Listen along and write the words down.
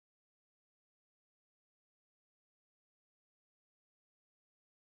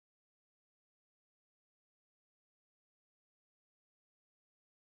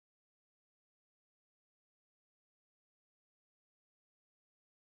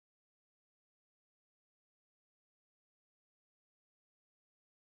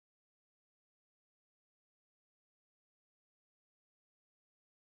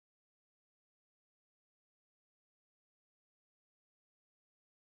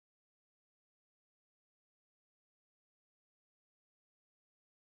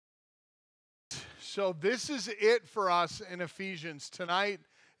So this is it for us in Ephesians. Tonight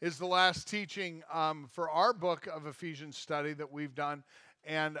is the last teaching for our book of Ephesians study that we've done.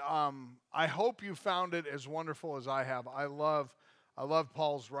 And I hope you found it as wonderful as I have. I love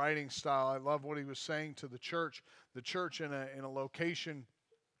Paul's writing style. I love what he was saying to the church in a location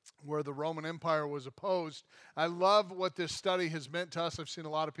where the Roman Empire was opposed. I love what this study has meant to us. I've seen a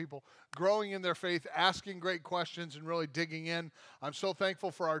lot of people growing in their faith, asking great questions, and really digging in. I'm so thankful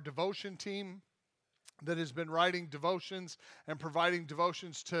for our devotion team that has been writing devotions and providing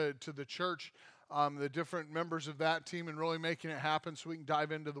devotions to the church, the different members of that team, and really making it happen so we can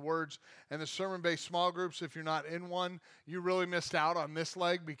dive into the words. And the sermon-based small groups, if you're not in one, you really missed out on this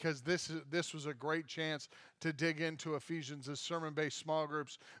leg, because this was a great chance to dig into Ephesians as sermon-based small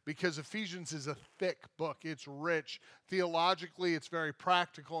groups, because Ephesians is a thick book. It's rich. Theologically, it's very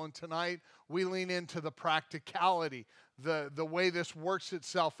practical, and tonight we lean into the practicality, the way this works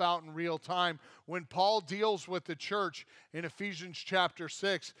itself out in real time. When Paul deals with the church in Ephesians chapter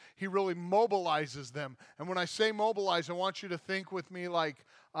 6, he really mobilizes them. And when I say mobilize, I want you to think with me like,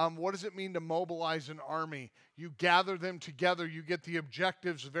 what does it mean to mobilize an army? You gather them together, you get the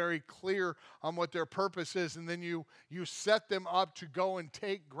objectives very clear on what their purpose is, and then you set them up to go and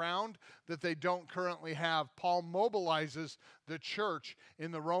take ground that they don't currently have. Paul mobilizes the church in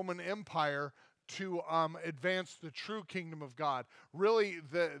the Roman Empire to advance the true kingdom of God. Really,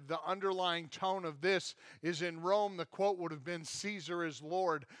 the underlying tone of this is in Rome, the quote would have been, "Caesar is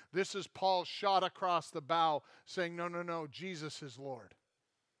Lord." This is Paul's shot across the bow saying, no, Jesus is Lord.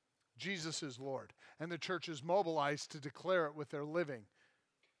 Jesus is Lord. And the church is mobilized to declare it with their living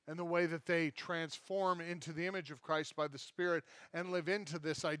and the way that they transform into the image of Christ by the Spirit and live into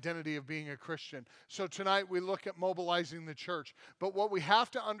this identity of being a Christian. So tonight we look at mobilizing the church. But what we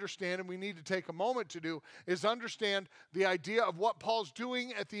have to understand, and we need to take a moment to do, is understand the idea of what Paul's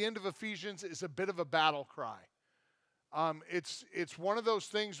doing at the end of Ephesians is a bit of a battle cry. It's one of those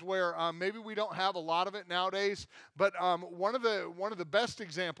things where maybe we don't have a lot of it nowadays, but one of the best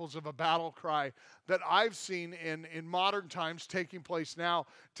examples of a battle cry that I've seen in modern times taking place now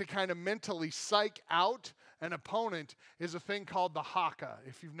to kind of mentally psych out an opponent is a thing called the haka.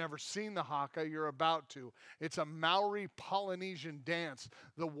 If you've never seen the haka, you're about to. It's a Maori Polynesian dance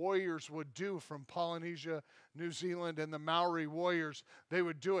the warriors would do from Polynesia, New Zealand, and the Maori warriors, they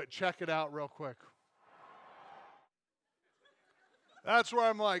would do it. Check it out real quick. That's where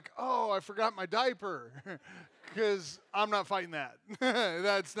I'm like, oh, I forgot my diaper, because I'm not fighting that.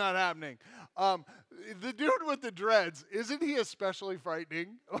 That's not happening. The dude with the dreads, isn't he especially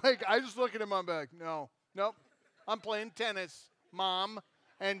frightening? Like, I just look at him, I'm like, nope, I'm playing tennis, Mom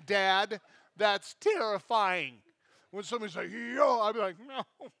and Dad. That's terrifying. When somebody's like, yo, I'd be like, no.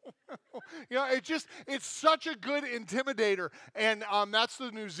 It's such a good intimidator. And that's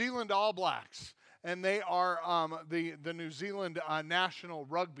the New Zealand All Blacks. And they are the New Zealand national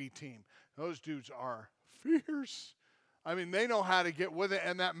rugby team. Those dudes are fierce. I mean, they know how to get with it.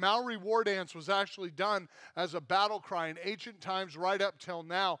 And that Maori war dance was actually done as a battle cry in ancient times right up till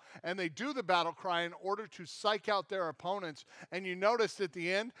now. And they do the battle cry in order to psych out their opponents. And you noticed at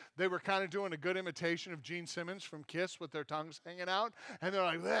the end, they were kind of doing a good imitation of Gene Simmons from Kiss with their tongues hanging out. And they're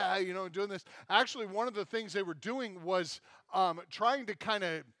like, doing this. Actually, one of the things they were doing was trying to kind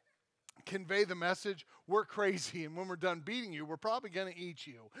of convey the message, we're crazy, and when we're done beating you, we're probably going to eat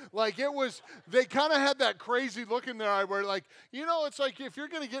you. Like, they kind of had that crazy look in their eye where, like, it's like if you're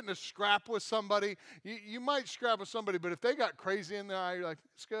going to get in a scrap with somebody, you might scrap with somebody, but if they got crazy in their eye, you're like,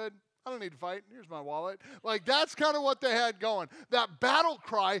 it's good. I don't need to fight. Here's my wallet. Like, that's kind of what they had going. That battle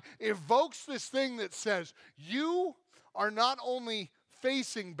cry evokes this thing that says, you are not only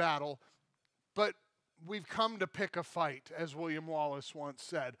facing battle, but we've come to pick a fight, as William Wallace once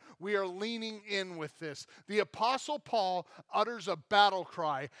said. We are leaning in with this. The Apostle Paul utters a battle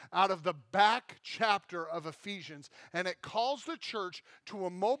cry out of the back chapter of Ephesians, and it calls the church to a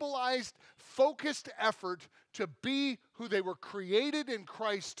mobilized, focused effort to be who they were created in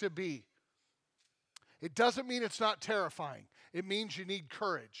Christ to be. It doesn't mean it's not terrifying. It means you need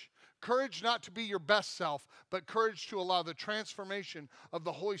courage. Courage not to be your best self, but courage to allow the transformation of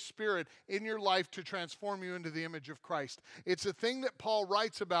the Holy Spirit in your life to transform you into the image of Christ. It's a thing that Paul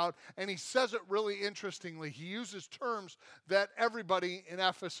writes about, and he says it really interestingly. He uses terms that everybody in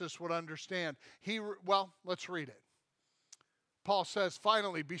Ephesus would understand. Let's read it. Paul says,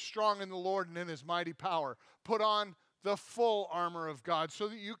 finally, be strong in the Lord and in his mighty power. Put on the full armor of God so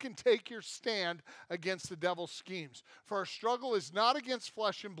that you can take your stand against the devil's schemes. For our struggle is not against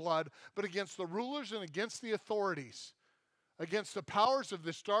flesh and blood, but against the rulers and against the authorities, against the powers of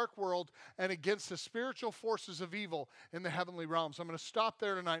this dark world and against the spiritual forces of evil in the heavenly realms. I'm going to stop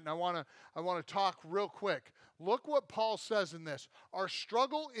there tonight, and I want to talk real quick. Look what Paul says in this. Our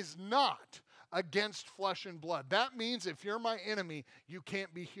struggle is not against flesh and blood. That means if you're my enemy, you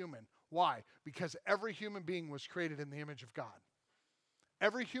can't be human. Why? Because every human being was created in the image of God.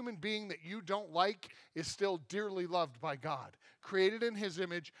 Every human being that you don't like is still dearly loved by God. Created in his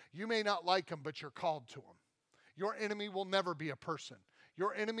image, you may not like him, but you're called to him. Your enemy will never be a person.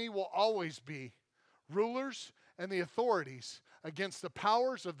 Your enemy will always be rulers and the authorities against the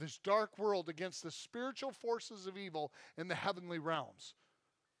powers of this dark world, against the spiritual forces of evil in the heavenly realms.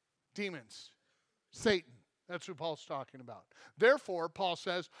 Demons, Satan. That's who Paul's talking about. Therefore, Paul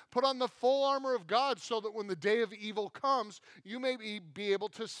says, put on the full armor of God so that when the day of evil comes, you may be able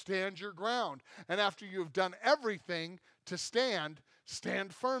to stand your ground. And after you have done everything to stand,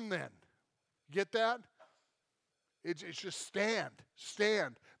 stand firm then. Get that? It's just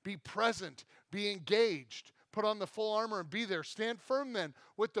stand, be present, be engaged. Put on the full armor and be there. Stand firm then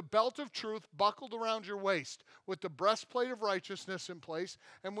with the belt of truth buckled around your waist, with the breastplate of righteousness in place,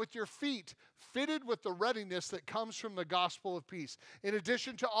 and with your feet fitted with the readiness that comes from the gospel of peace. In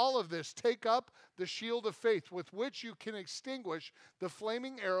addition to all of this, take up the shield of faith with which you can extinguish the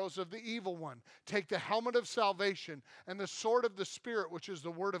flaming arrows of the evil one. Take the helmet of salvation and the sword of the Spirit, which is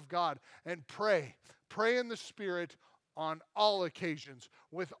the word of God, and pray. Pray in the Spirit on all occasions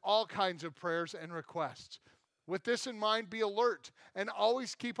with all kinds of prayers and requests. With this in mind, be alert and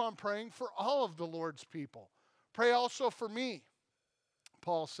always keep on praying for all of the Lord's people. Pray also for me,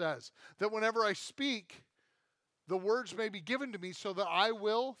 Paul says, that whenever I speak, the words may be given to me so that I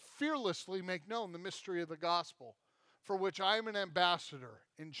will fearlessly make known the mystery of the gospel, for which I am an ambassador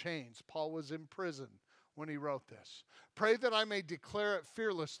in chains. Paul was in prison when he wrote this. Pray that I may declare it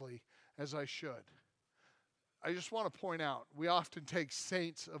fearlessly as I should. I just want to point out, we often take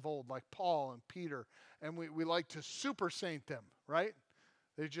saints of old like Paul and Peter, and we like to super saint them, right?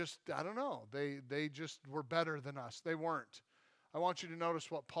 They just, I don't know, they just were better than us. They weren't. I want you to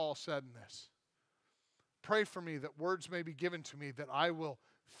notice what Paul said in this. Pray for me that words may be given to me, that I will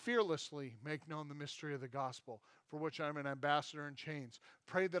fearlessly make known the mystery of the gospel, for which I am an ambassador in chains.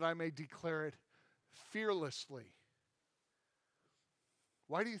 Pray that I may declare it fearlessly.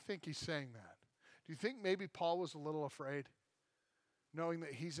 Why do you think he's saying that? Do you think maybe Paul was a little afraid, knowing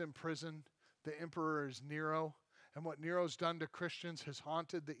that he's in prison, the emperor is Nero, and what Nero's done to Christians has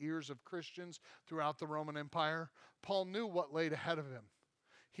haunted the ears of Christians throughout the Roman Empire? Paul knew what laid ahead of him.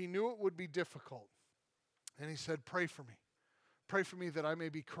 He knew it would be difficult, and he said, pray for me. Pray for me that I may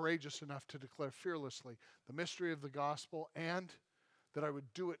be courageous enough to declare fearlessly the mystery of the gospel, and that I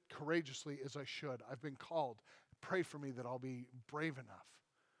would do it courageously as I should. I've been called. Pray for me that I'll be brave enough.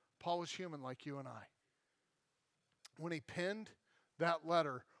 Paul was human like you and I. When he penned that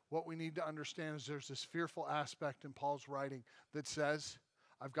letter, what we need to understand is there's this fearful aspect in Paul's writing that says,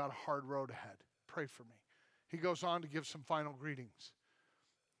 I've got a hard road ahead. Pray for me. He goes on to give some final greetings.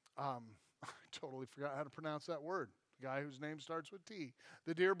 I totally forgot how to pronounce that word. The guy whose name starts with T.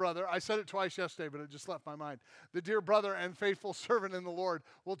 The dear brother, I said it twice yesterday, but it just left my mind. The dear brother and faithful servant in the Lord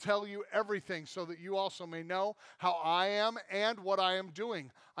will tell you everything so that you also may know how I am and what I am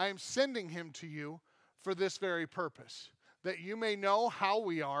doing. I am sending him to you for this very purpose, that you may know how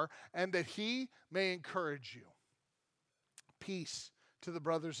we are and that he may encourage you. Peace to the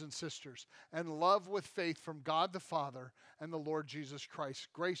brothers and sisters, and love with faith from God the Father and the Lord Jesus Christ.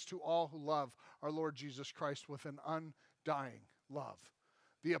 Grace to all who love our Lord Jesus Christ with an undying love.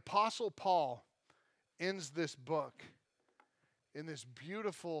 The Apostle Paul ends this book in this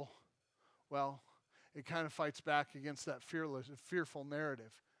beautiful, well, it kind of fights back against that fearful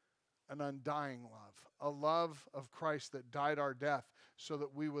narrative. An undying love, a love of Christ that died our death so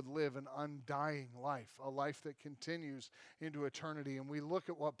that we would live an undying life, a life that continues into eternity. And we look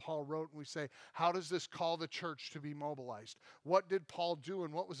at what Paul wrote and we say, how does this call the church to be mobilized? What did Paul do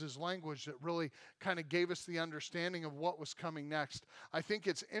and what was his language that really kind of gave us the understanding of what was coming next? I think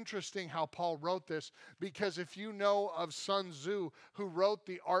it's interesting how Paul wrote this, because if you know of Sun Tzu, who wrote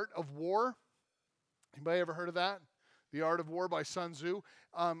The Art of War, anybody ever heard of that? The Art of War by Sun Tzu.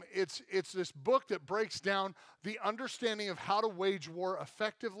 It's this book that breaks down the understanding of how to wage war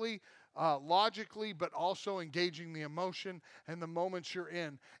effectively, logically, but also engaging the emotion and the moments you're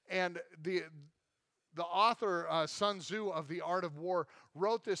in. And the author, Sun Tzu of The Art of War,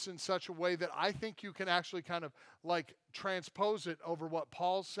 wrote this in such a way that I think you can actually kind of like transpose it over what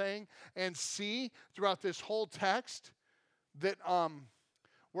Paul's saying and see throughout this whole text that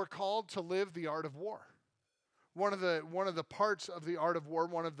we're called to live the art of war. one of the parts of the art of war,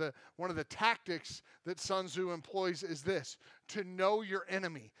 one of the tactics that Sun Tzu employs is this: to know your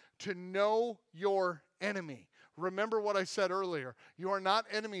enemy. To know your enemy. Remember what I said earlier. You are not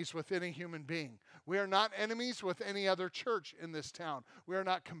enemies with any human being. We are not enemies with any other church in this town. We are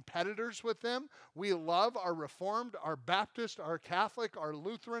not competitors with them. We love our Reformed, our Baptist, our Catholic, our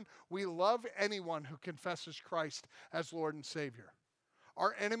Lutheran. We love anyone who confesses Christ as Lord and Savior.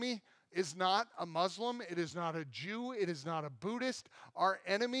 Our enemy is not a Muslim. It is not a Jew. It is not a Buddhist. Our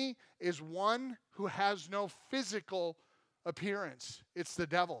enemy is one who has no physical appearance. It's the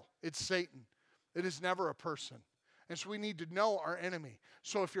devil. It's Satan. It is never a person. And so we need to know our enemy.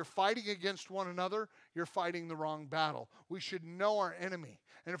 So if you're fighting against one another, you're fighting the wrong battle. We should know our enemy.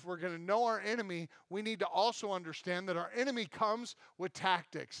 And if we're going to know our enemy, we need to also understand that our enemy comes with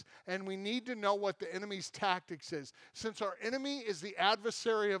tactics. And we need to know what the enemy's tactics is. Since our enemy is the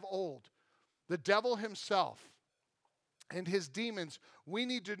adversary of old, the devil himself, and his demons, we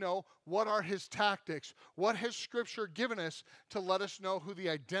need to know what are his tactics. What has Scripture given us to let us know who the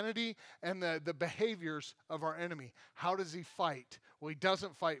identity and the behaviors of our enemy? How does he fight? Well, he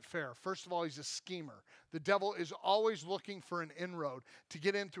doesn't fight fair. First of all, he's a schemer. The devil is always looking for an inroad to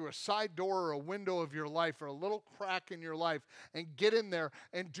get in through a side door or a window of your life or a little crack in your life and get in there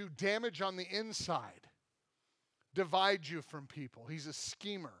and do damage on the inside. Divide you from people. He's a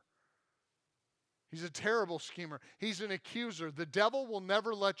schemer. He's a terrible schemer. He's an accuser. The devil will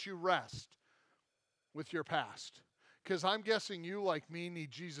never let you rest with your past. Because I'm guessing you, like me, need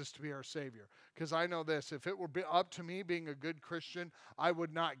Jesus to be our Savior. Because I know this. If it were up to me being a good Christian, I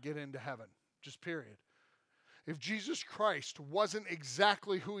would not get into heaven. Just period. If Jesus Christ wasn't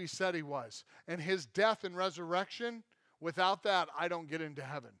exactly who he said he was, and his death and resurrection, without that, I don't get into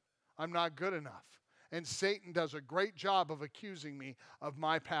heaven. I'm not good enough. And Satan does a great job of accusing me of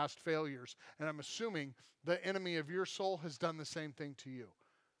my past failures. And I'm assuming the enemy of your soul has done the same thing to you.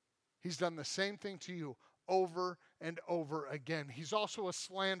 He's done the same thing to you over and over again. He's also a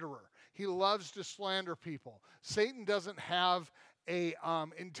slanderer. He loves to slander people. Satan doesn't have a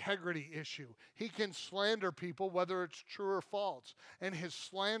integrity issue. He can slander people whether it's true or false. And his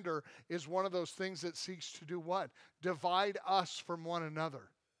slander is one of those things that seeks to do what? Divide us from one another.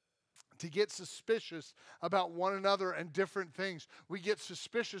 To get suspicious about one another and different things. We get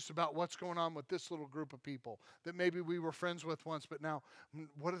suspicious about what's going on with this little group of people that maybe we were friends with once, but now,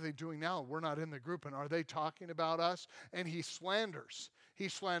 what are they doing now? We're not in the group, and are they talking about us? And he slanders. He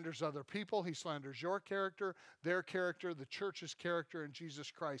slanders other people. He slanders your character, their character, the church's character, and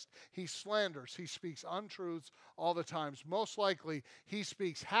Jesus Christ. He slanders. He speaks untruths all the times. Most likely, he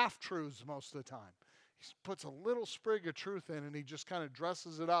speaks half-truths most of the time. He puts a little sprig of truth in, and he just kind of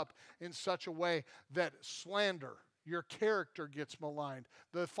dresses it up in such a way that slander, your character, gets maligned.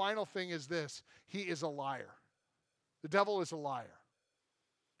 The final thing is this: he is a liar. The devil is a liar.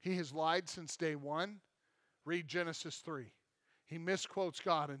 He has lied since day one. Read Genesis 3. He misquotes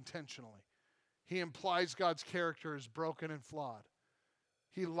God intentionally. He implies God's character is broken and flawed.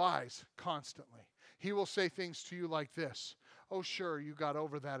 He lies constantly. He will say things to you like this: oh, sure, you got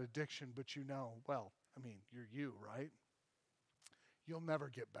over that addiction, but you know, well, I mean, you're you, right? You'll never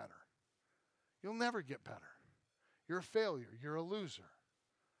get better. You'll never get better. You're a failure. You're a loser.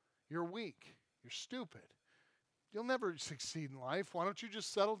 You're weak. You're stupid. You'll never succeed in life. Why don't you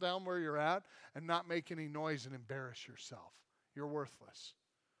just settle down where you're at and not make any noise and embarrass yourself? You're worthless.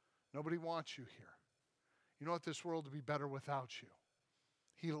 Nobody wants you here. You don't want this world to be better without you.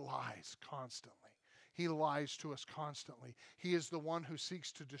 He lies constantly. He lies to us constantly. He is the one who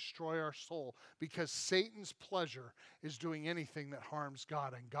seeks to destroy our soul because Satan's pleasure is doing anything that harms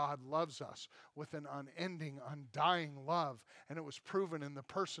God. And God loves us with an unending, undying love. And it was proven in the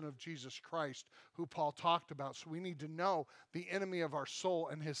person of Jesus Christ, who Paul talked about. So we need to know the enemy of our soul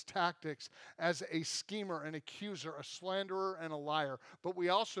and his tactics as a schemer, an accuser, a slanderer, and a liar. But we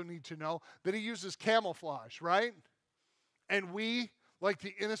also need to know that he uses camouflage, right? And we, like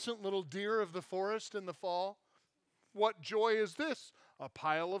the innocent little deer of the forest in the fall, what joy is this? A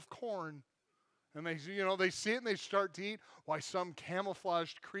pile of corn. And they see it and they start to eat. Why, some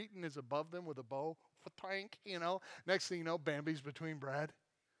camouflaged cretin is above them with a bow. Next thing you know, Bambi's between bread.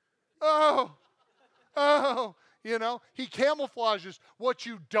 Oh, he camouflages. What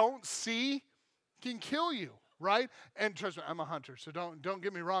you don't see can kill you. Right? And trust me, I'm a hunter, so don't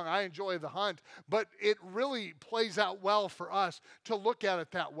get me wrong. I enjoy the hunt, but it really plays out well for us to look at it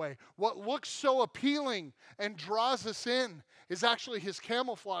that way. What looks so appealing and draws us in is actually his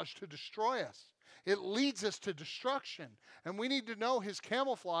camouflage to destroy us. It leads us to destruction, and we need to know his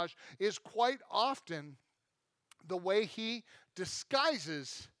camouflage is quite often the way he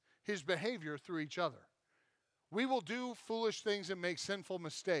disguises his behavior through each other. We will do foolish things and make sinful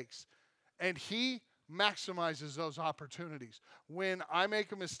mistakes. And he maximizes those opportunities. When I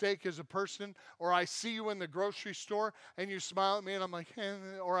make a mistake as a person, or I see you in the grocery store and you smile at me and I'm like,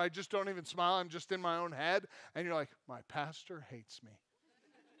 or I just don't even smile, I'm just in my own head, and you're like, my pastor hates me.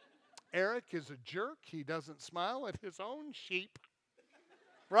 Eric is a jerk. He doesn't smile at his own sheep.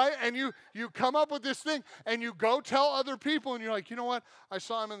 Right? And you come up with this thing and you go tell other people and you're like, you know what? I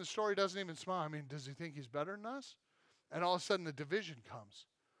saw him in the store. He doesn't even smile. I mean, does he think he's better than us? And all of a sudden the division comes.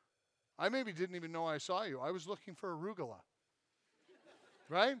 I maybe didn't even know I saw you. I was looking for arugula.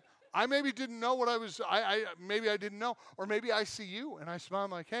 Right? I maybe didn't know what I was, maybe I didn't know. Or maybe I see you and I smile.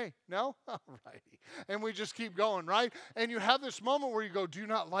 I'm like, hey, no? All right. And we just keep going, right? And you have this moment where you go, do you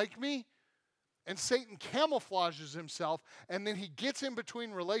not like me? And Satan camouflages himself, and then he gets in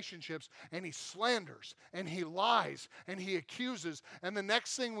between relationships, and he slanders, and he lies, and he accuses. And the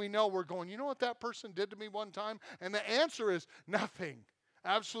next thing we know, we're going, you know what that person did to me one time? And the answer is nothing.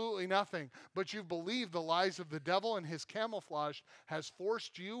 Absolutely nothing. But you've believed the lies of the devil, and his camouflage has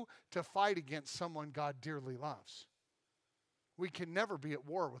forced you to fight against someone God dearly loves. We can never be at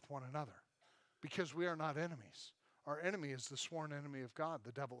war with one another because we are not enemies. Our enemy is the sworn enemy of God,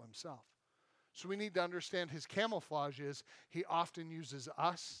 the devil himself. So we need to understand his camouflage is he often uses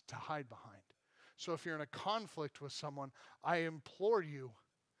us to hide behind. So if you're in a conflict with someone, I implore you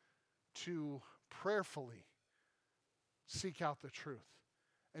to prayerfully seek out the truth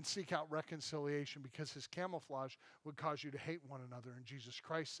and seek out reconciliation, because his camouflage would cause you to hate one another. And Jesus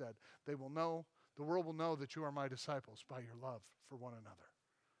Christ said, the world will know that you are my disciples by your love for one another.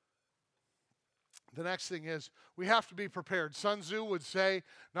 The next thing is we have to be prepared. Sun Tzu would say,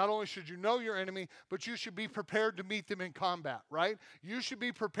 not only should you know your enemy, but you should be prepared to meet them in combat, right? You should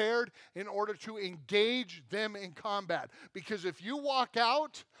be prepared in order to engage them in combat. Because if you walk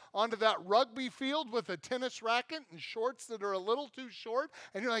out onto that rugby field with a tennis racket and shorts that are a little too short,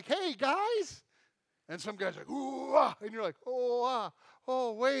 and you're like, hey, guys, and some guy's like, ooh, ah, and you're like, oh,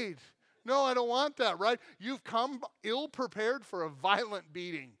 wait. No, I don't want that, right? You've come ill-prepared for a violent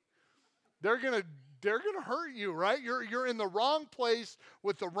beating. They're gonna hurt you, right? You're in the wrong place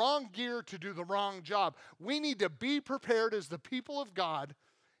with the wrong gear to do the wrong job. We need to be prepared as the people of God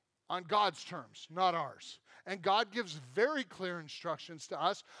on God's terms, not ours. And God gives very clear instructions to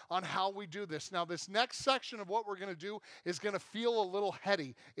us on how we do this. Now, this next section of what we're going to do is going to feel a little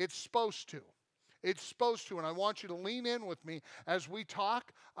heady. It's supposed to. It's supposed to, and I want you to lean in with me as we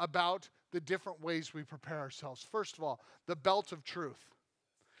talk about the different ways we prepare ourselves. First of all, the belt of truth.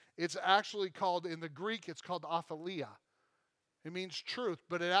 It's actually called, in the Greek, it's called aphelia. It means truth,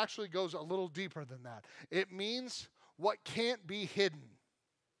 but it actually goes a little deeper than that. It means what can't be hidden.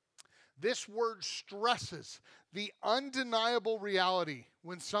 This word stresses the undeniable reality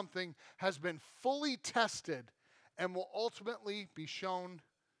when something has been fully tested and will ultimately be shown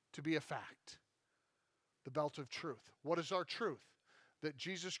to be a fact. The belt of truth. What is our truth? That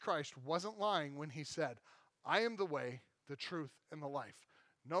Jesus Christ wasn't lying when he said, I am the way, the truth, and the life.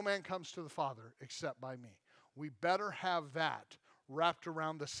 No man comes to the Father except by me. We better have that wrapped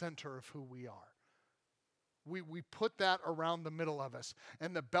around the center of who we are. We put that around the middle of us.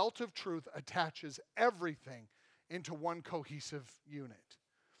 And the belt of truth attaches everything into one cohesive unit.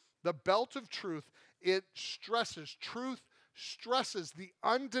 The belt of truth, truth stresses the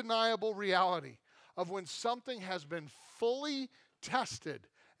undeniable reality of when something has been fully tested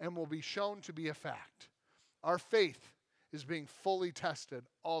and will be shown to be a fact. Our faith is being fully tested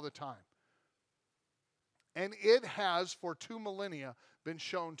all the time. And it has, for 2 millennia, been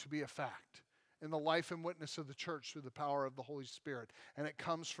shown to be a fact in the life and witness of the church through the power of the Holy Spirit. And it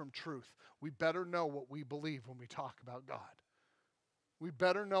comes from truth. We better know what we believe when we talk about God. We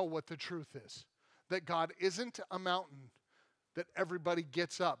better know what the truth is. That God isn't a mountain that everybody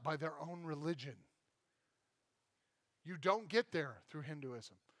gets up by their own religion. You don't get there through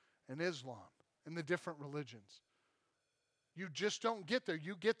Hinduism and Islam and the different religions. You just don't get there.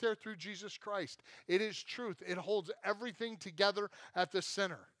 You get there through Jesus Christ. It is truth. It holds everything together at the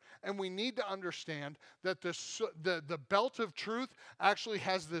center. And we need to understand that the belt of truth actually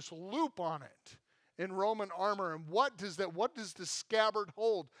has this loop on it in Roman armor. And what does the scabbard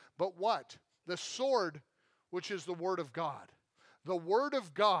hold? But what? The sword, which is the Word of God. The Word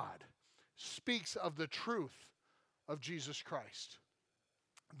of God speaks of the truth of Jesus Christ.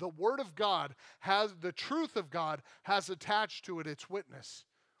 The Word of God the truth of God has attached to it its witness,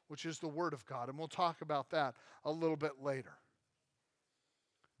 which is the Word of God. And we'll talk about that a little bit later.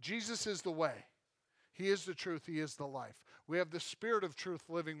 Jesus is the way. He is the truth. He is the life. We have the Spirit of truth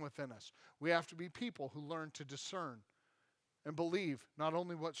living within us. We have to be people who learn to discern and believe not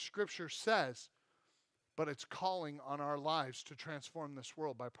only what Scripture says, but it's calling on our lives to transform this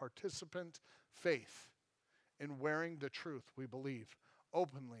world by participant faith in wearing the truth we believe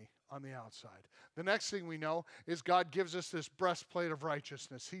openly on the outside. The next thing we know is God gives us this breastplate of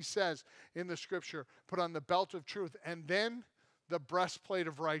righteousness. He says in the scripture, put on the belt of truth and then the breastplate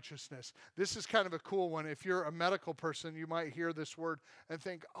of righteousness. This is kind of a cool one. If you're a medical person, you might hear this word and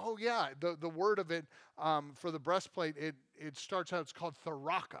think, oh yeah, the word of it for the breastplate, it starts out, it's called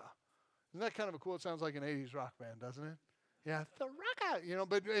tharaka. Isn't that kind of a cool, it sounds like an 80s rock band, doesn't it? Yeah, tharaka,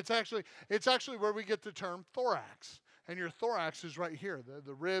 but it's actually where we get the term thorax. And your thorax is right here,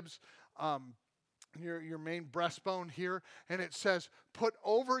 the ribs, your main breastbone here. And it says, put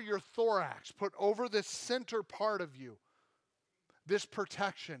over your thorax, put over the center part of you, this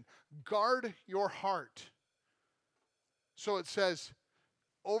protection. Guard your heart. So it says,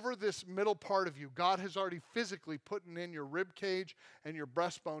 over this middle part of you, God has already physically put in your rib cage and your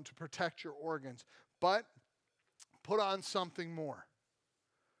breastbone to protect your organs. But put on something more.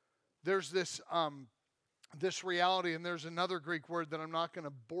 There's this reality, and there's another Greek word that I'm not going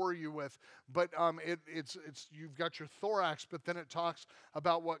to bore you with, but it's you've got your thorax, but then it talks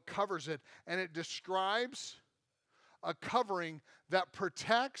about what covers it, and it describes a covering that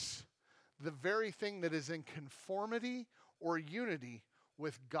protects the very thing that is in conformity or unity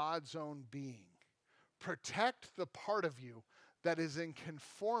with God's own being. Protect the part of you that is in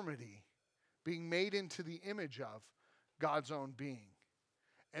conformity, being made into the image of God's own being,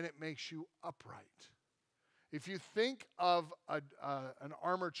 and it makes you upright. If you think of an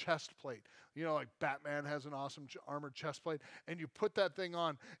armored chest plate, like Batman has an awesome armored chest plate, and you put that thing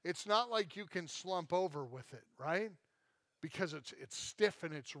on, it's not like you can slump over with it, right? Because it's stiff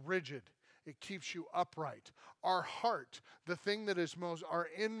and it's rigid. It keeps you upright. Our heart, the thing that is our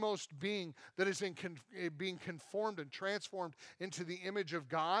inmost being, that is being conformed and transformed into the image of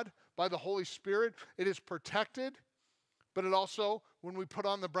God by the Holy Spirit, it is protected. But it also, when we put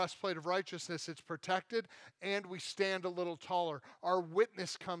on the breastplate of righteousness, it's protected and we stand a little taller. Our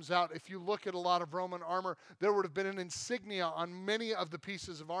witness comes out. If you look at a lot of Roman armor, there would have been an insignia on many of the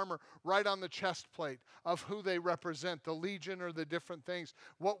pieces of armor right on the chest plate of who they represent, the legion or the different things.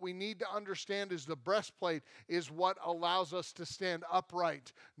 What we need to understand is the breastplate is what allows us to stand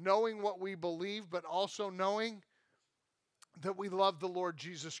upright, knowing what we believe, but also knowing that we love the Lord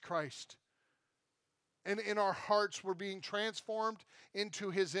Jesus Christ. And in our hearts, we're being transformed into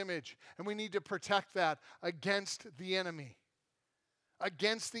his image. And we need to protect that against the enemy.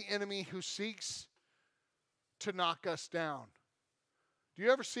 Against the enemy who seeks to knock us down. Do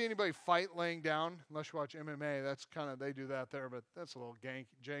you ever see anybody fight laying down? Unless you watch MMA, that's they do that there, but that's a little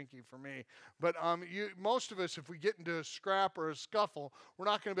janky for me. But most of us, if we get into a scrap or a scuffle, we're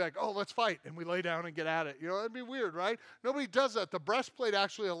not going to be like, oh, let's fight, and we lay down and get at it. That'd be weird, right? Nobody does that. The breastplate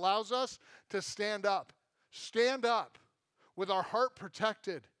actually allows us to stand up with our heart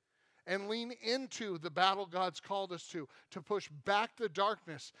protected and lean into the battle God's called us to push back the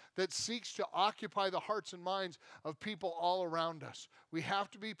darkness that seeks to occupy the hearts and minds of people all around us. We have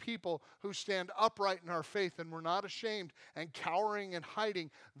to be people who stand upright in our faith, and we're not ashamed and cowering and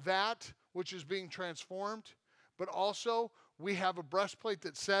hiding that which is being transformed. But also, we have a breastplate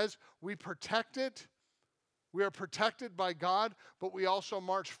that says we protect it. We are protected by God, but we also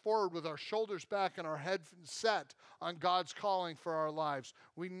march forward with our shoulders back and our head set on God's calling for our lives.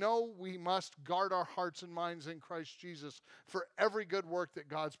 We know we must guard our hearts and minds in Christ Jesus for every good work that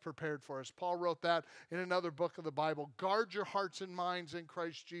God's prepared for us. Paul wrote that in another book of the Bible. Guard your hearts and minds in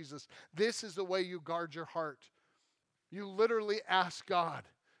Christ Jesus. This is the way you guard your heart. You literally ask God,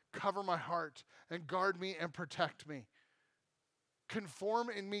 cover my heart and guard me and protect me. Conform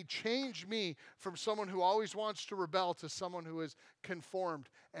in me, change me from someone who always wants to rebel to someone who is conformed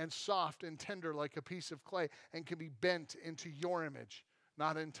and soft and tender like a piece of clay and can be bent into your image,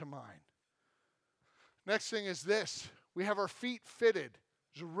 not into mine. Next thing is this. We have our feet fitted.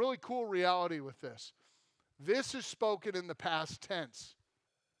 There's a really cool reality with this. This is spoken in the past tense.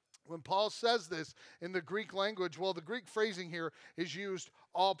 When Paul says this in the Greek language, well, the Greek phrasing here is used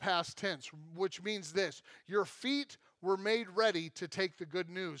all past tense, which means this. Your feet were made ready to take the good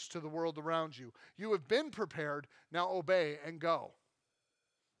news to the world around you. You have been prepared, now obey and go.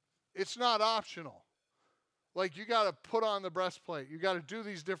 It's not optional. Like you got to put on the breastplate. You got to do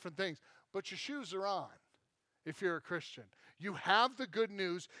these different things, but your shoes are on if you're a Christian. You have the good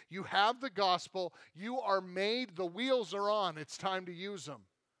news. You have the gospel. You are made. The wheels are on. It's time to use them.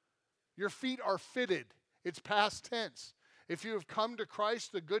 Your feet are fitted. It's past tense. If you have come to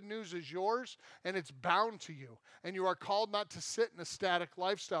Christ, the good news is yours, and it's bound to you. And you are called not to sit in a static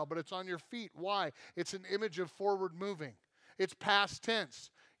lifestyle, but it's on your feet. Why? It's an image of forward moving. It's past tense.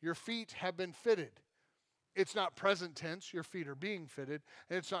 Your feet have been fitted. It's not present tense, your feet are being fitted,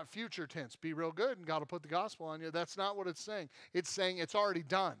 and it's not future tense, be real good and God will put the gospel on you. That's not what it's saying. It's saying it's already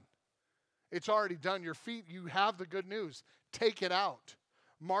done. It's already done. Your feet, you have the good news. Take it out.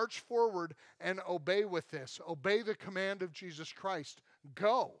 March forward and obey with this. Obey the command of Jesus Christ.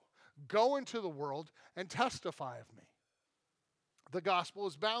 Go. Go into the world and testify of me. The gospel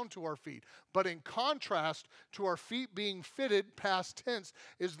is bound to our feet. But in contrast to our feet being fitted, past tense,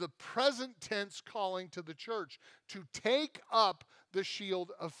 is the present tense calling to the church to take up the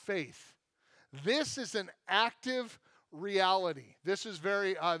shield of faith. This is an active reality. This is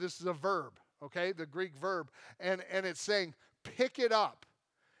a verb, okay? The Greek verb. And it's saying, pick it up.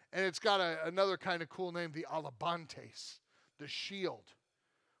 And it's got another kind of cool name, the alabantes, the shield.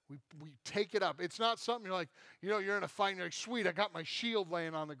 We take it up. It's not something you're like, you're in a fight and you're like, sweet, I got my shield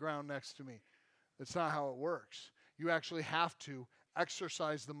laying on the ground next to me. That's not how it works. You actually have to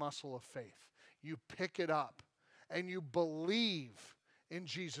exercise the muscle of faith. You pick it up and you believe in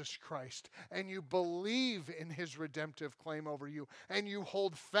Jesus Christ and you believe in his redemptive claim over you and you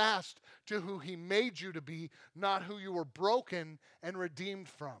hold fast to who he made you to be, not who you were broken and redeemed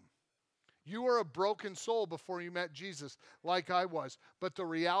from. You were a broken soul before you met Jesus, like I was. But the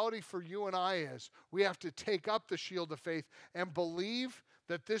reality for you and I is we have to take up the shield of faith and believe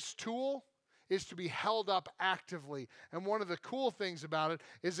that this tool is to be held up actively. And one of the cool things about it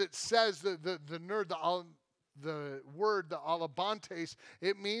is it says the word, the alabantes,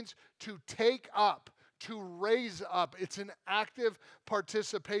 it means to take up, to raise up. It's an active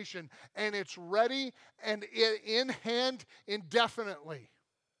participation, and it's ready and in hand indefinitely.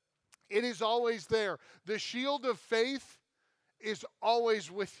 It is always there. The shield of faith is always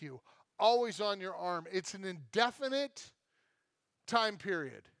with you, always on your arm. It's an indefinite time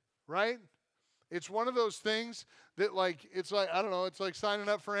period, right? It's one of those things that it's like signing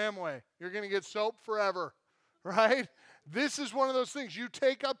up for Amway. You're going to get soap forever, right? This is one of those things. You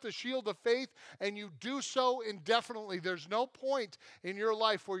take up the shield of faith and you do so indefinitely. There's no point in your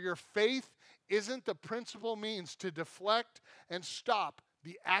life where your faith isn't the principal means to deflect and stop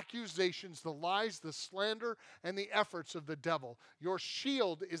the accusations, the lies, the slander, and the efforts of the devil. Your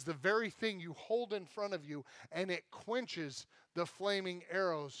shield is the very thing you hold in front of you, and it quenches the flaming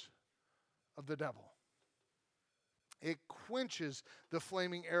arrows of the devil. It quenches the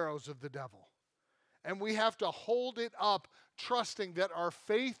flaming arrows of the devil. And we have to hold it up, trusting that our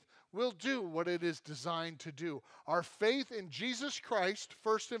faith will do what it is designed to do. Our faith in Jesus Christ,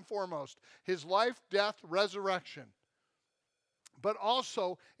 first and foremost, his life, death, resurrection, but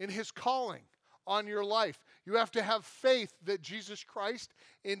also in his calling on your life. You have to have faith that Jesus Christ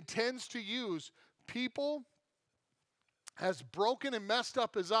intends to use people as broken and messed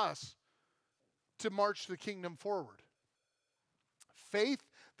up as us to march the kingdom forward. Faith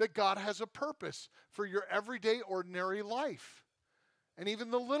that God has a purpose for your everyday, ordinary life. And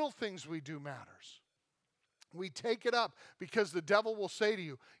even the little things we do matters. We take it up because the devil will say to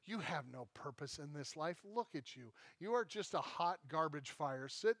you, you have no purpose in this life. Look at you. You are just a hot garbage fire.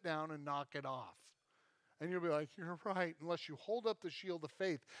 Sit down and knock it off. And you'll be like, you're right, unless you hold up the shield of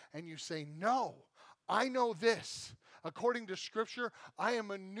faith and you say, no, I know this. According to Scripture, I am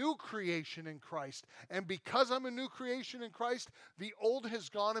a new creation in Christ. And because I'm a new creation in Christ, the old has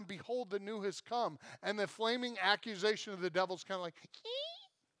gone and behold, the new has come. And the flaming accusation of the devil's kind of like,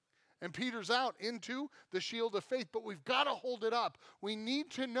 and Peter's out into the shield of faith. But we've got to hold it up. We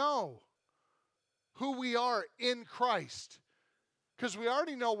need to know who we are in Christ. Because we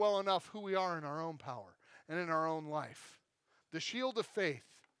already know well enough who we are in our own power and in our own life. The shield of faith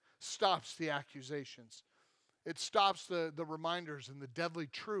stops the accusations. It stops the reminders and the deadly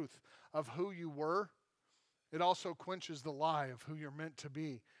truth of who you were. It also quenches the lie of who you're meant to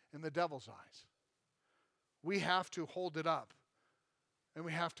be in the devil's eyes. We have to hold it up. And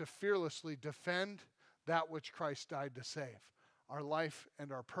we have to fearlessly defend that which Christ died to save, our life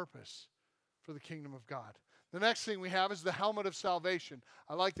and our purpose for the kingdom of God. The next thing we have is the helmet of salvation.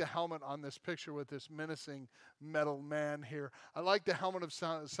 I like the helmet on this picture with this menacing metal man here. I like the helmet of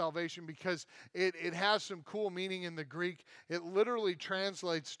salvation because it has some cool meaning in the Greek. It literally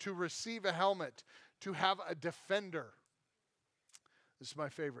translates to receive a helmet, to have a defender. This is my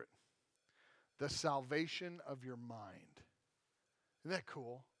favorite. The salvation of your mind. Isn't that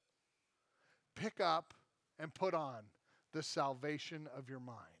cool? Pick up and put on the salvation of your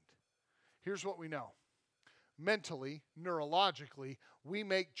mind. Here's what we know. Mentally, neurologically, we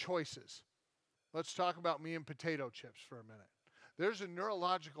make choices. Let's talk about me and potato chips for a minute. There's a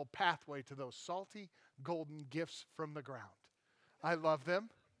neurological pathway to those salty, golden gifts from the ground. I love them.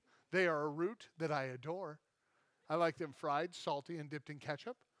 They are a root that I adore. I like them fried, salty, and dipped in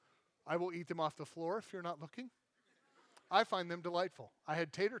ketchup. I will eat them off the floor if you're not looking. I find them delightful. I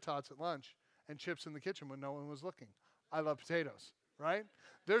had tater tots at lunch and chips in the kitchen when no one was looking. I love potatoes, right?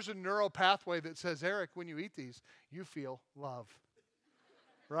 There's a neural pathway that says, Eric, when you eat these, you feel love,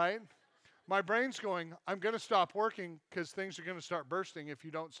 right? My brain's going, I'm going to stop working because things are going to start bursting if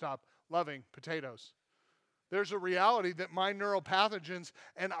you don't stop loving potatoes. There's a reality that my neural pathogens,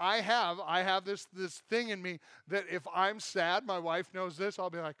 and I have this thing in me that if I'm sad, my wife knows this, I'll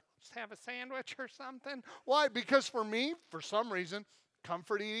be like, let's have a sandwich or something. Why? Because for me, for some reason,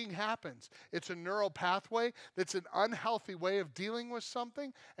 comfort eating happens. It's a neural pathway that's an unhealthy way of dealing with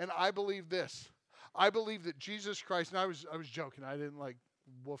something, and I believe this. I believe that Jesus Christ, and I was joking, I didn't like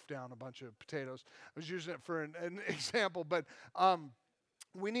wolf down a bunch of potatoes. I was using it for an example, but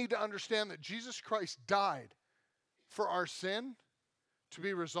we need to understand that Jesus Christ died for our sin to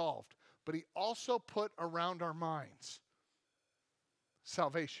be resolved. But he also put around our minds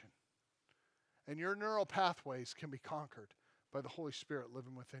salvation. And your neural pathways can be conquered by the Holy Spirit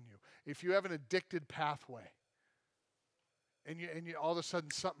living within you. If you have an addicted pathway, and you all of a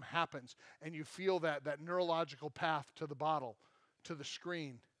sudden something happens, and you feel that neurological path to the bottle, to the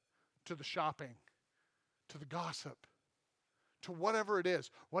screen, to the shopping, to the gossip, to whatever it is,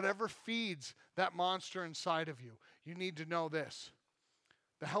 whatever feeds that monster inside of you, you need to know this.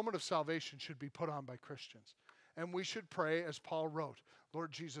 The helmet of salvation should be put on by Christians. And we should pray, as Paul wrote,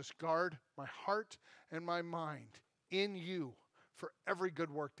 Lord Jesus, guard my heart and my mind in you for every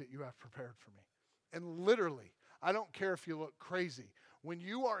good work that you have prepared for me. And literally, I don't care if you look crazy. When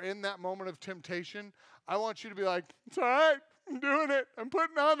you are in that moment of temptation, I want you to be like, it's all right. I'm doing it. I'm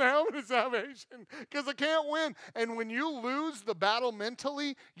putting on the helmet of salvation because I can't win. And when you lose the battle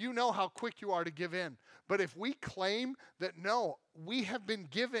mentally, you know how quick you are to give in. But if we claim that, no, we have been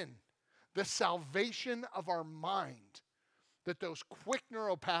given the salvation of our mind, that those quick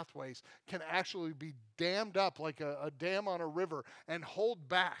neural pathways can actually be dammed up like a dam on a river and hold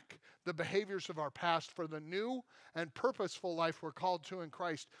back the behaviors of our past for the new and purposeful life we're called to in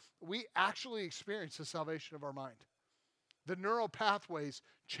Christ, we actually experience the salvation of our mind. The neural pathways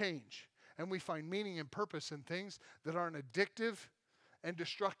change, and we find meaning and purpose in things that aren't addictive and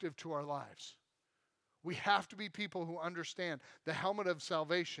destructive to our lives. We have to be people who understand the helmet of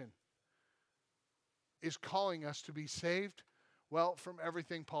salvation is calling us to be saved, well, from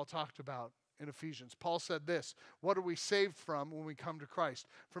everything Paul talked about in Ephesians. Paul said this, what are we saved from when we come to Christ?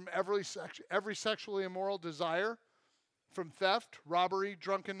 From every sexually immoral desire, from theft, robbery,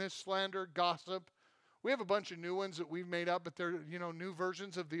 drunkenness, slander, gossip. We have a bunch of new ones that we've made up, but they're, new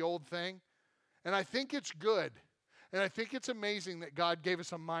versions of the old thing. And I think it's good. And I think it's amazing that God gave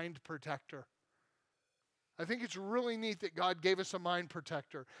us a mind protector. I think it's really neat that God gave us a mind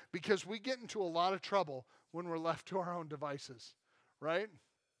protector because we get into a lot of trouble when we're left to our own devices, right?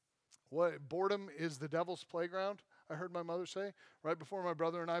 Boredom is the devil's playground, I heard my mother say, right before my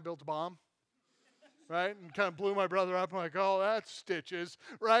brother and I built a bomb. Right? And kind of blew my brother up. I'm like, oh, that's stitches,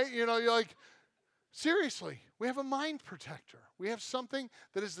 right? You're like, seriously, we have a mind protector. We have something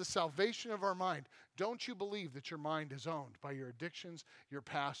that is the salvation of our mind. Don't you believe that your mind is owned by your addictions, your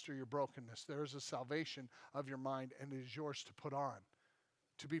past, or your brokenness? There is a salvation of your mind, and it is yours to put on,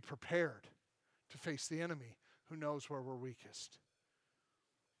 to be prepared to face the enemy who knows where we're weakest.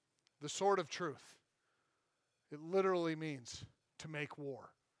 The sword of truth. It literally means to make war.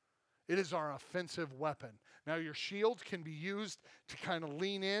 It is our offensive weapon. Now, your shield can be used to kind of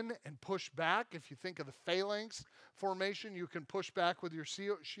lean in and push back. If you think of the phalanx formation, you can push back with your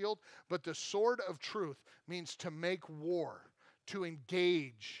shield. But the sword of truth means to make war, to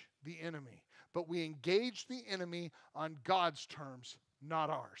engage the enemy. But we engage the enemy on God's terms, not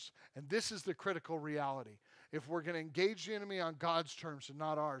ours. And this is the critical reality. If we're going to engage the enemy on God's terms and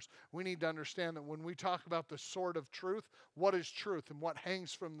not ours, we need to understand that when we talk about the sword of truth, what is truth and what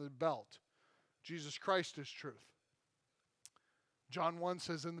hangs from the belt? Jesus Christ is truth. John 1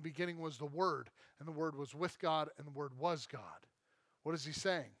 says, in the beginning was the Word, and the Word was with God, and the Word was God. What is he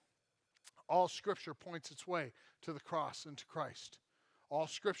saying? All Scripture points its way to the cross and to Christ. All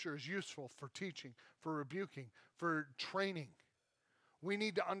Scripture is useful for teaching, for rebuking, for training. We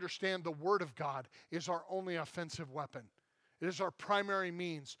need to understand the Word of God is our only offensive weapon. It is our primary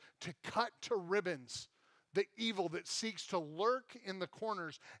means to cut to ribbons the evil that seeks to lurk in the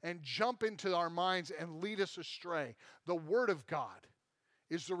corners and jump into our minds and lead us astray. The Word of God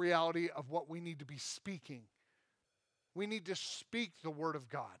is the reality of what we need to be speaking. We need to speak the Word of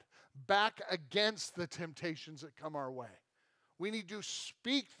God back against the temptations that come our way. We need to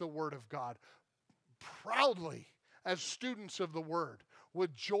speak the Word of God proudly as students of the Word.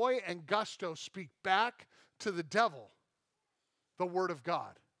 With joy and gusto, speak back to the devil the Word of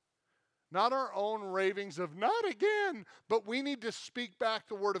God. Not our own ravings of not again, but we need to speak back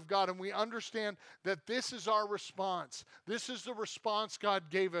the word of God, and we understand that this is our response. This is the response God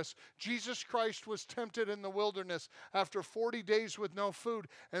gave us. Jesus Christ was tempted in the wilderness after 40 days with no food,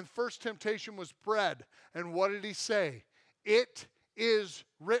 and first temptation was bread. And what did he say? It is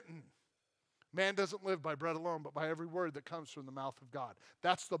written. Man doesn't live by bread alone, but by every word that comes from the mouth of God.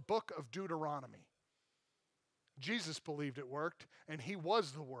 That's the book of Deuteronomy. Jesus believed it worked, and he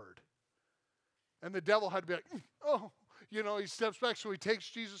was the word. And the devil had to be like, oh, he steps back. So he takes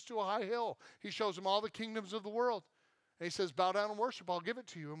Jesus to a high hill. He shows him all the kingdoms of the world. And he says, bow down and worship. I'll give it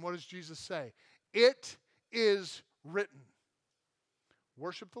to you. And what does Jesus say? It is written.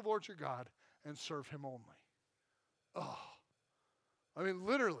 Worship the Lord your God and serve him only. Oh,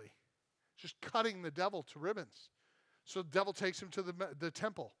 literally, just cutting the devil to ribbons. So the devil takes him to the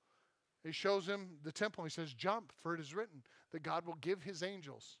temple. He shows him the temple. He says, jump, for it is written that God will give his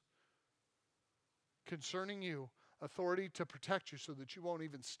angels concerning you authority to protect you so that you won't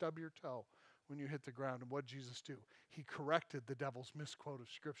even stub your toe when you hit the ground. And what did Jesus do? He corrected the devil's misquote of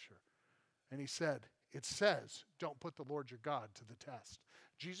Scripture. And he said, it says, don't put the Lord your God to the test.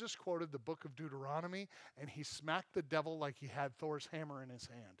 Jesus quoted the book of Deuteronomy, and he smacked the devil like he had Thor's hammer in his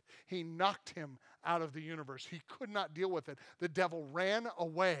hand. He knocked him out of the universe. He could not deal with it. The devil ran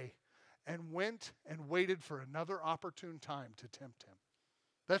away and went and waited for another opportune time to tempt him.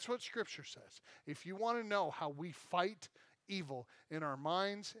 That's what Scripture says. If you want to know how we fight evil in our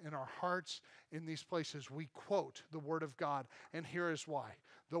minds, in our hearts, in these places, we quote the Word of God. And here is why.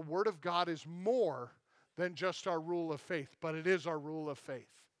 The Word of God is more than just our rule of faith, but it is our rule of faith.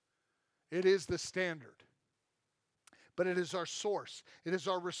 It is the standard. But it is our source. It is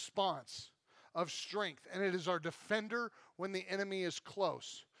our response of strength. And it is our defender when the enemy is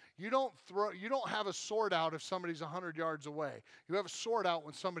close. You don't have a sword out if somebody's 100 yards away. You have a sword out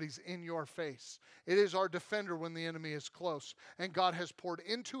when somebody's in your face. It is our defender when the enemy is close. And God has poured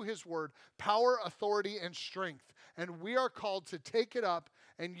into his word power, authority, and strength. And we are called to take it up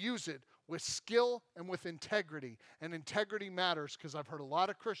and use it with skill and with integrity. And integrity matters because I've heard a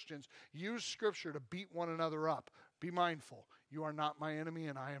lot of Christians use Scripture to beat one another up. Be mindful. You are not my enemy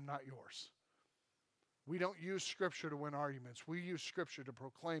and I am not yours. We don't use Scripture to win arguments. We use Scripture to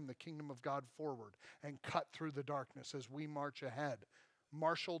proclaim the kingdom of God forward and cut through the darkness as we march ahead,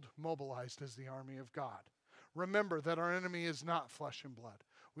 marshaled, mobilized as the army of God. Remember that our enemy is not flesh and blood.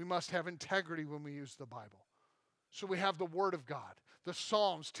 We must have integrity when we use the Bible. So we have the Word of God. The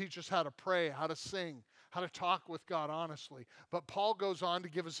Psalms teach us how to pray, how to sing, how to talk with God honestly. But Paul goes on to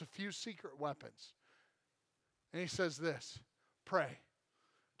give us a few secret weapons. And he says this, pray.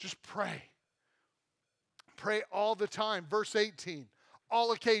 Just pray. Pray all the time. Verse 18,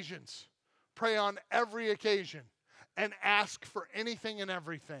 all occasions. Pray on every occasion and ask for anything and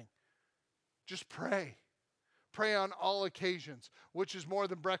everything. Just pray. Pray on all occasions, which is more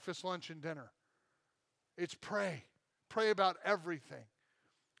than breakfast, lunch, and dinner. It's pray. Pray about everything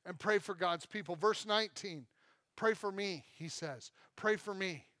and pray for God's people. Verse 19, pray for me, he says. Pray for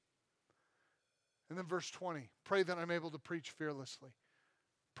me. And then verse 20, pray that I'm able to preach fearlessly.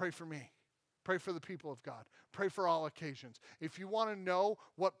 Pray for me. Pray for the people of God. Pray for all occasions. If you want to know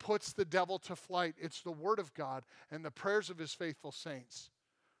what puts the devil to flight, it's the Word of God and the prayers of his faithful saints.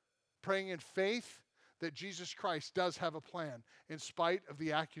 Praying in faith that Jesus Christ does have a plan in spite of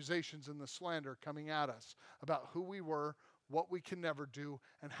the accusations and the slander coming at us about who we were, what we can never do,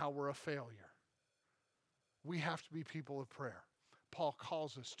 and how we're a failure. We have to be people of prayer. Paul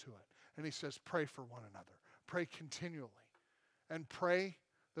calls us to it. And he says, pray for one another. Pray continually. And pray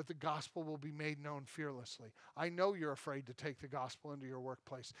that the gospel will be made known fearlessly. I know you're afraid to take the gospel into your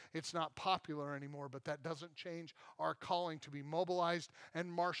workplace. It's not popular anymore, but that doesn't change our calling to be mobilized and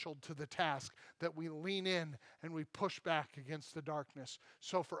marshaled to the task, that we lean in and we push back against the darkness.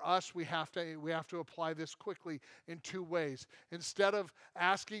 So for us, we have to apply this quickly in two ways. Instead of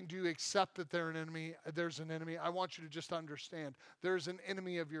asking, do you accept that there's an enemy, I want you to just understand there's an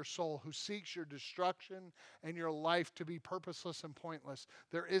enemy of your soul who seeks your destruction and your life to be purposeless and pointless.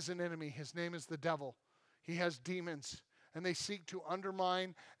 There is an enemy. His name is the devil. He has demons, and they seek to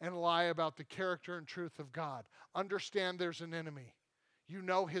undermine and lie about the character and truth of God. Understand there's an enemy. You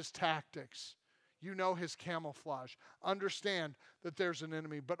know his tactics. You know his camouflage. Understand that there's an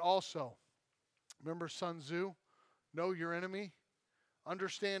enemy, but also, remember Sun Tzu? Know your enemy.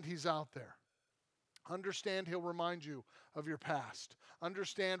 Understand he's out there. Understand he'll remind you of your past.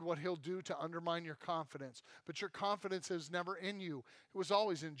 Understand what he'll do to undermine your confidence. But your confidence is never in you. It was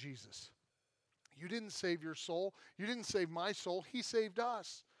always in Jesus. You didn't save your soul. You didn't save my soul. He saved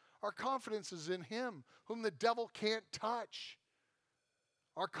us. Our confidence is in him, whom the devil can't touch.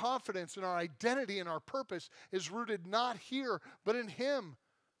 Our confidence and our identity and our purpose is rooted not here, but in Him.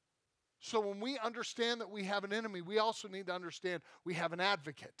 So when we understand that we have an enemy, we also need to understand we have an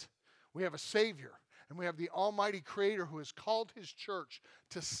advocate. We have a Savior. And we have the Almighty Creator who has called His church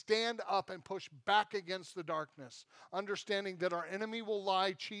to stand up and push back against the darkness, understanding that our enemy will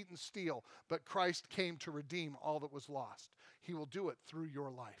lie, cheat, and steal, but Christ came to redeem all that was lost. He will do it through your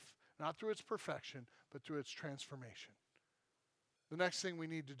life, not through its perfection, but through its transformation. The next thing we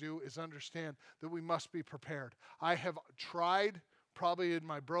need to do is understand that we must be prepared. I have tried, probably in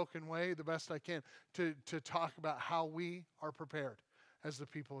my broken way, the best I can, to talk about how we are prepared as the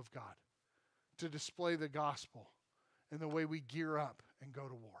people of God, to display the gospel in the way we gear up and go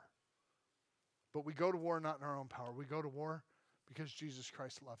to war. But we go to war not in our own power. We go to war because Jesus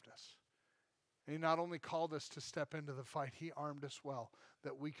Christ loved us. And He not only called us to step into the fight, He armed us well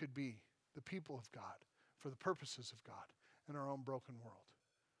that we could be the people of God for the purposes of God in our own broken world.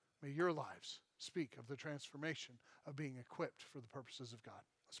 May your lives speak of the transformation of being equipped for the purposes of God.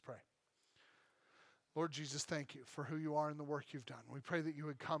 Let's pray. Lord Jesus, thank you for who you are and the work you've done. We pray that you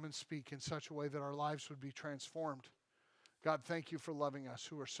would come and speak in such a way that our lives would be transformed. God, thank you for loving us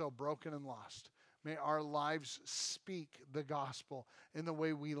who are so broken and lost. May our lives speak the gospel in the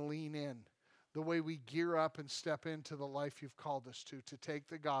way we lean in, the way we gear up and step into the life you've called us to take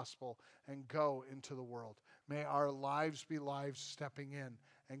the gospel and go into the world. May our lives be lives stepping in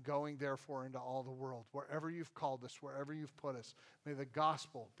and going therefore into all the world. Wherever you've called us, wherever you've put us, may the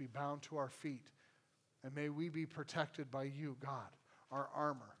gospel be bound to our feet. And may we be protected by you, God, our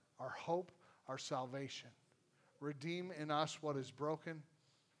armor, our hope, our salvation. Redeem in us what is broken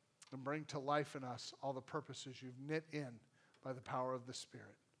and bring to life in us all the purposes you've knit in by the power of the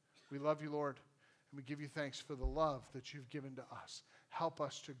Spirit. We love you, Lord, and we give you thanks for the love that you've given to us. Help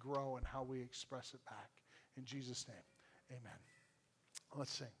us to grow in how we express it back. In Jesus' name, amen.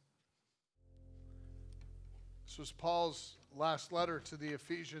 Let's sing. This was Paul's last letter to the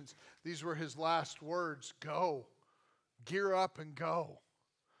Ephesians. These were his last words. Go. Gear up and go.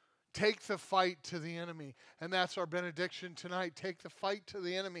 Take the fight to the enemy. And that's our benediction tonight. Take the fight to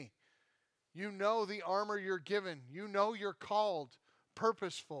the enemy. You know the armor you're given. You know you're called,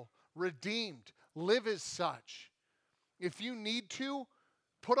 purposeful, redeemed. Live as such. If you need to,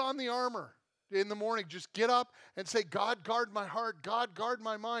 put on the armor. In the morning, just get up and say, God, guard my heart. God, guard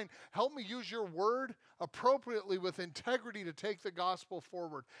my mind. Help me use your word appropriately with integrity to take the gospel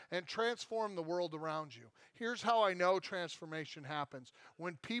forward and transform the world around you. Here's how I know transformation happens.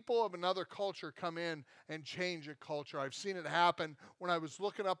 When people of another culture come in and change a culture. I've seen it happen when I was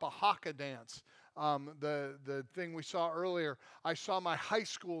looking up a haka dance. The thing we saw earlier, I saw my high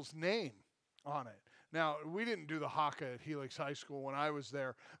school's name on it. Now, we didn't do the haka at Helix High School when I was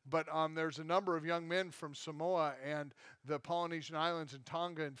there, but there's a number of young men from Samoa and the Polynesian Islands and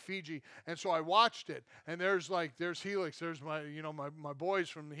Tonga and Fiji, and so I watched it, and there's Helix, there's my boys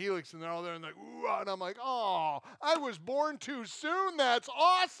from Helix, and they're all there, and ooh, and I'm like, oh, I was born too soon, that's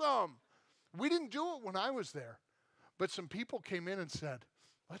awesome. We didn't do it when I was there, but some people came in and said,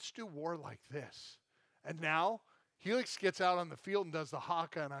 let's do war like this, and now Helix gets out on the field and does the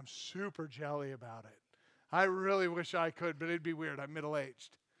haka, and I'm super jelly about it. I really wish I could, but it'd be weird. I'm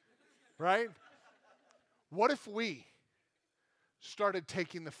middle-aged, right? What if we started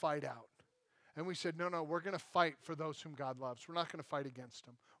taking the fight out? And we said, no, we're going to fight for those whom God loves. We're not going to fight against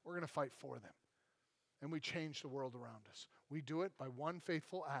them. We're going to fight for them. And we change the world around us. We do it by one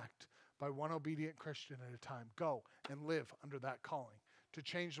faithful act, by one obedient Christian at a time. Go and live under that calling to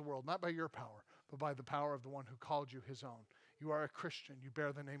change the world, not by your power, but by the power of the one who called you his own. You are a Christian. You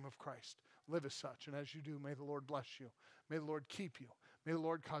bear the name of Christ. Live as such. And as you do, may the Lord bless you. May the Lord keep you. May the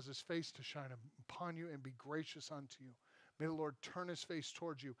Lord cause his face to shine upon you and be gracious unto you. May the Lord turn his face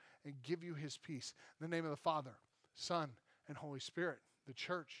towards you and give you his peace. In the name of the Father, Son, and Holy Spirit, the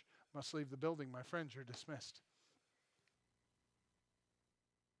church must leave the building. My friends, you're dismissed.